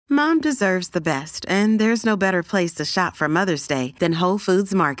Mom deserves the best, and there's no better place to shop for Mother's Day than Whole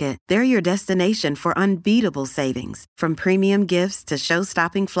Foods Market. They're your destination for unbeatable savings, from premium gifts to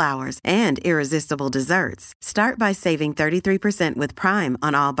show-stopping flowers and irresistible desserts. Start by saving 33% with Prime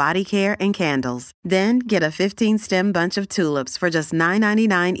on all body care and candles. Then get a 15-stem bunch of tulips for just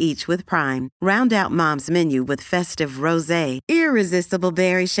 $9.99 each with Prime. Round out Mom's menu with festive rosé, irresistible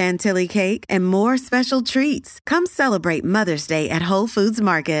berry chantilly cake, and more special treats. Come celebrate Mother's Day at Whole Foods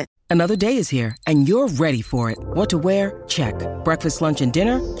Market. Another day is here, and you're ready for it. What to wear? Check. Breakfast, lunch, and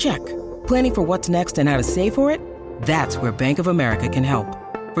dinner? Check. Planning for what's next and how to save for it? That's where Bank of America can help.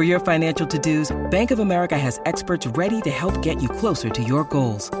 For your financial to-dos, Bank of America has experts ready to help get you closer to your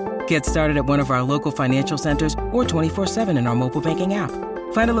goals. Get started at one of our local financial centers or 24/7 in our mobile banking app.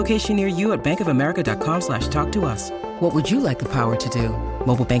 Find a location near you at bankofamerica.com/talktous. What would you like the power to do?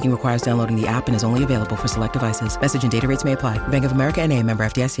 Mobile banking requires downloading the app and is only available for select devices. Message and data rates may apply. Bank of America N.A., member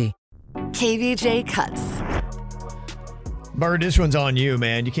FDIC. KVJ Cuts. Bird, this one's on you,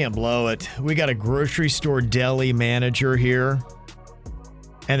 man. You can't blow it. We got a grocery store deli manager here.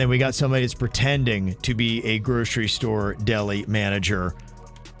 And then we got somebody that's pretending to be a grocery store deli manager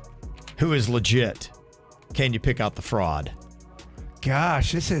who is legit. Can you pick out the fraud?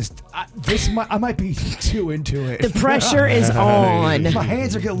 Gosh, I might be too into it. The pressure is on. My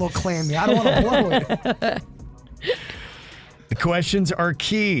hands are getting a little clammy. I don't want to blow it. The questions are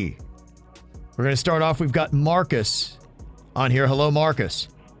key. We're going to start off. We've got Marcus on here. Hello, Marcus.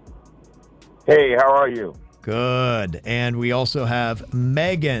 Hey, how are you? Good. And we also have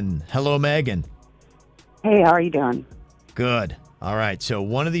Megan. Hello, Megan. Hey, how are you doing? Good. All right. So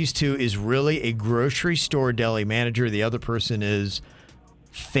one of these two is really a grocery store deli manager. The other person is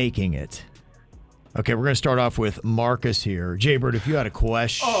faking it. Okay, we're going to start off with Marcus here. Jaybird, if you had a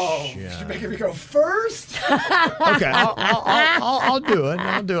question. Oh, you're making me go first? Okay, I'll do it.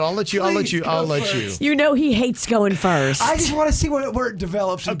 I'll let you. You know he hates going first. I just want to see where it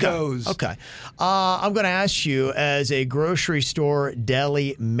develops and goes. Okay. I'm going to ask you, as a grocery store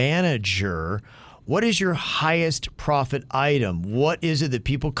deli manager, what is your highest profit item? What is it that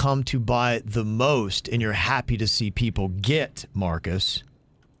people come to buy the most and you're happy to see people get, Marcus?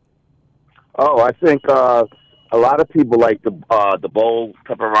 Oh, I think a lot of people like the bowl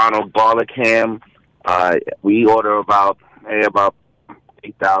pepperoni garlic ham. We order about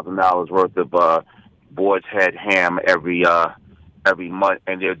 $8,000 worth of Boar's Head ham every month,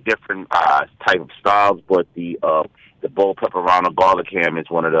 and they're different type of styles. But the bowl pepperoni garlic ham is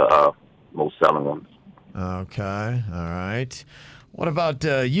one of the most selling ones. Okay, all right. What about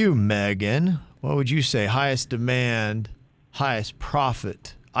you, Megan? What would you say? Highest demand, highest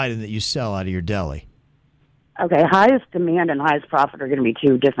profit item that you sell out of your deli? Okay, highest demand and highest profit are going to be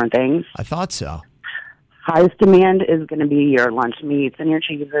two different things. I thought so. Highest demand is going to be your lunch meats and your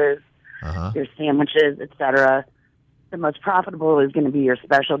cheeses, your sandwiches, etc. The most profitable is going to be your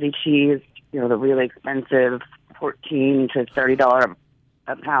specialty cheese, the really expensive $14 to $30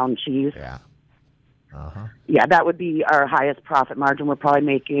 a pound cheese. Yeah. Yeah, that would be our highest profit margin. We're probably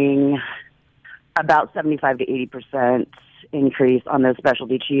making about 75 to 80% increase on those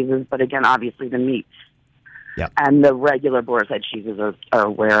specialty cheeses. But again, obviously the meats and the regular Boar's Head cheeses are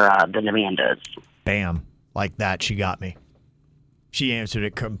where the demand is. Bam. Like that, she got me. She answered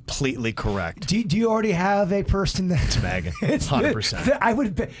it completely correct. Do you already have a person that... It's Megan. 100%. I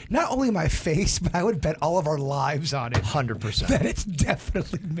would bet, not only my face, but I would bet all of our lives on it. 100%. That it's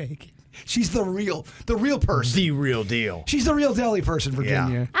definitely Megan. She's the real person. The real deal. She's the real deli person,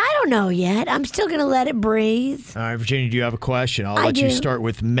 Virginia. I don't know yet. I'm still going to let it breathe. All right, Virginia, do you have a question? I'll let you start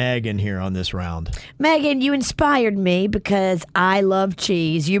with Megan here on this round. Megan, you inspired me because I love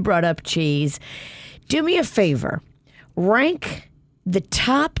cheese. You brought up cheese. Do me a favor. Rank the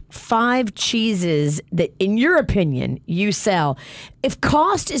top 5 cheeses that, in your opinion, you sell. If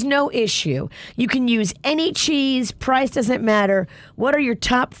cost is no issue, you can use any cheese. Price doesn't matter. What are your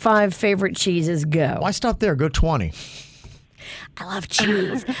top 5 favorite cheeses? Go. Why stop there? Go 20. I love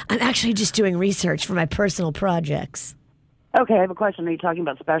cheese. I'm actually just doing research for my personal projects. Okay, I have a question. Are you talking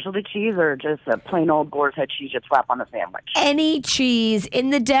about specialty cheese or just a plain old Boar's Head cheese you slap on the sandwich? Any cheese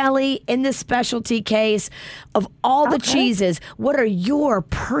in the deli, in the specialty case, of all the cheeses, what are your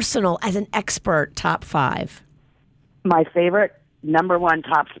personal, as an expert, top 5? My favorite, number 1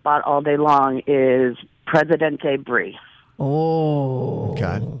 top spot all day long is Presidente Brie. Oh.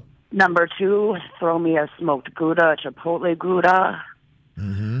 Okay. Number 2, throw me a smoked Gouda, Chipotle Gouda.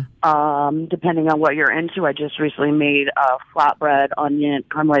 Mm-hmm. Depending on what you're into, I just recently made a flatbread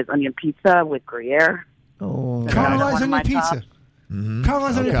caramelized onion pizza with Gruyere. Oh, caramelized onion pizza. Mm-hmm.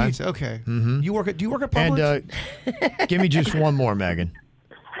 Caramelized onion pizza. Okay. Mm-hmm. Do you work at Publix? And give me just one more, Megan.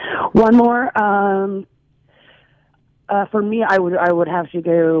 One more. For me, I would have to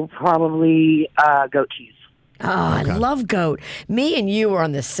go probably goat cheese. Oh, I love goat. Me and you are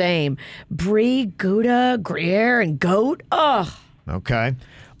on the same. Brie, Gouda, Gruyere, and goat. Oh. Okay.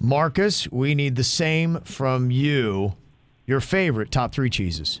 Marcus, we need the same from you. Your favorite top 3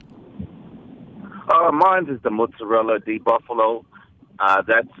 cheeses. Mine is the mozzarella di buffalo.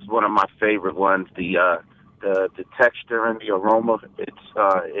 That's one of my favorite ones. The texture and the aroma, it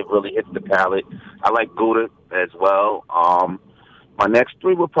really hits the palate. I like Gouda as well. My next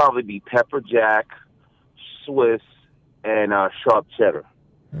 3 would probably be pepper jack, Swiss, and sharp cheddar.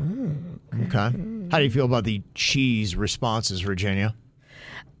 Okay. How do you feel about the cheese responses, Virginia?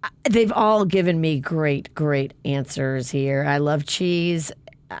 They've all given me great answers here. I love cheese.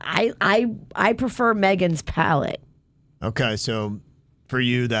 I prefer Megan's palate. Okay, so for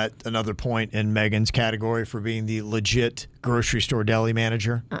you, that another point in Megan's category for being the legit grocery store deli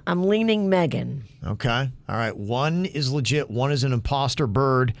manager? I'm leaning Megan. Okay. All right. 1 is legit. 1 is an imposter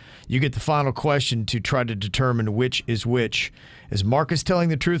bird. You get the final question to try to determine which is which. Is Marcus telling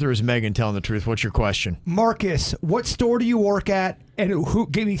the truth or is Megan telling the truth? What's your question? Marcus, what store do you work at? And who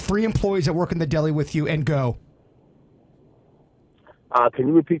give me 3 employees that work in the deli with you and go? Can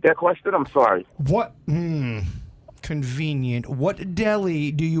you repeat that question? I'm sorry. What? Convenient. What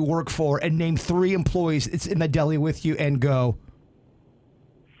deli do you work for? And name 3 employees that's in the deli with you and go.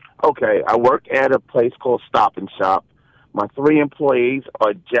 Okay, I work at a place called Stop and Shop. My 3 employees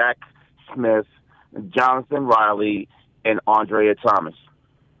are Jack Smith, Jonathan Riley, and Andrea Thomas.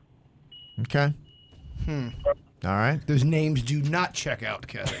 Okay. All right. Those names do not check out,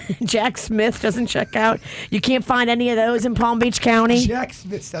 Kevin. Jack Smith doesn't check out. You can't find any of those in Palm Beach County. Jack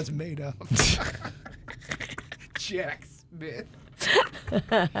Smith sounds made up. Jack Smith.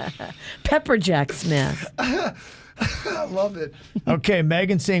 Pepper Jack Smith. I love it. Okay,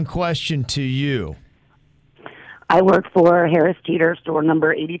 Megan, same question to you. I work for Harris Teeter, store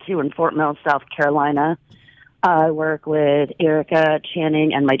number 82 in Fort Mill, South Carolina. I work with Erica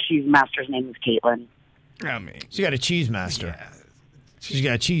Channing, and my cheese master's name is Caitlin. I mean, She got a cheese master. yeah. She's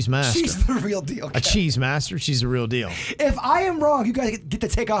got a cheese master. She's the real deal. A Kevin. cheese master? She's the real deal. If I am wrong, you guys get to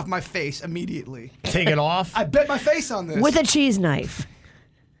take off my face immediately. Take it off? I bet my face on this. With a cheese knife.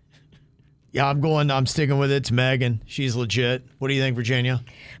 Yeah, I'm sticking with it. It's Megan. She's legit. What do you think, Virginia?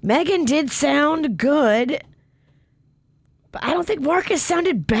 Megan did sound good, but I don't think Marcus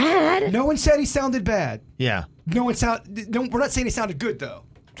sounded bad. No one said he sounded bad. Yeah. No, we're not saying he sounded good, though.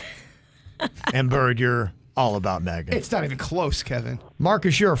 And Bird, you're all about Megan. It's not even close, Kevin.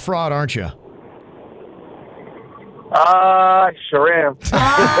 Marcus, you're a fraud, aren't you? Sure am.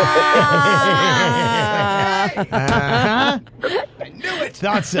 I knew it.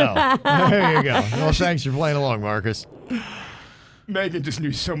 Thought so. There you go. Well, thanks for playing along, Marcus. Megan just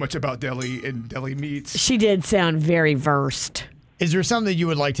knew so much about deli and deli meats. She did sound very versed. Is there something you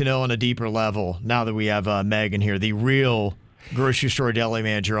would like to know on a deeper level now that we have Megan here, the real grocery store deli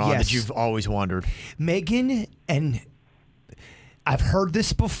manager on that you've always wondered? Megan, and I've heard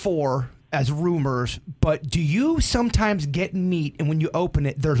this before as rumors, but do you sometimes get meat and when you open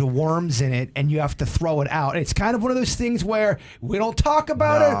it, there's worms in it and you have to throw it out? It's kind of one of those things where we don't talk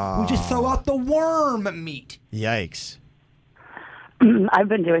about it. We just throw out the worm meat. Yikes. I've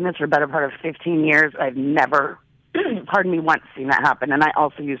been doing this for a better part of 15 years. I've never, pardon me, once seen that happen. And I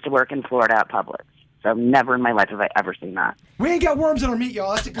also used to work in Florida at Publix. So never in my life have I ever seen that. We ain't got worms in our meat,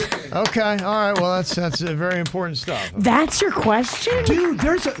 y'all. That's a good thing. Okay. All right. Well, that's very important stuff. That's your question? Dude,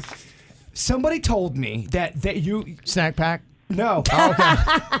 somebody told me that you... Snack pack? No. Oh,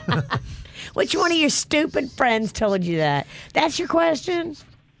 okay. Which one of your stupid friends told you that? That's your question?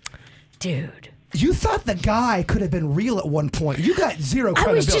 Dude. You thought the guy could have been real at one point. You got zero credibility.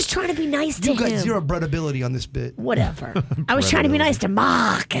 I was just trying to be nice to him. You got zero credibility on this bit. Whatever. I was trying to be nice to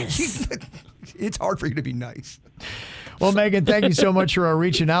Marcus. It's hard for you to be nice. Well, Megan, thank you so much for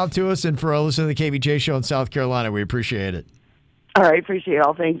reaching out to us and for listening to the KVJ show in South Carolina. We appreciate it. All right, appreciate it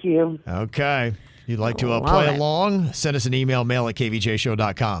all. Thank you. Okay. If you'd like to play along, send us an email,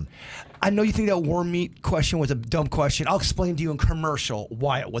 mail@kvjshow.com. I know you think that worm meat question was a dumb question. I'll explain to you in commercial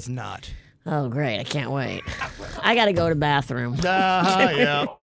why it was not. Oh, great. I can't wait. I got to go to the bathroom. Yeah.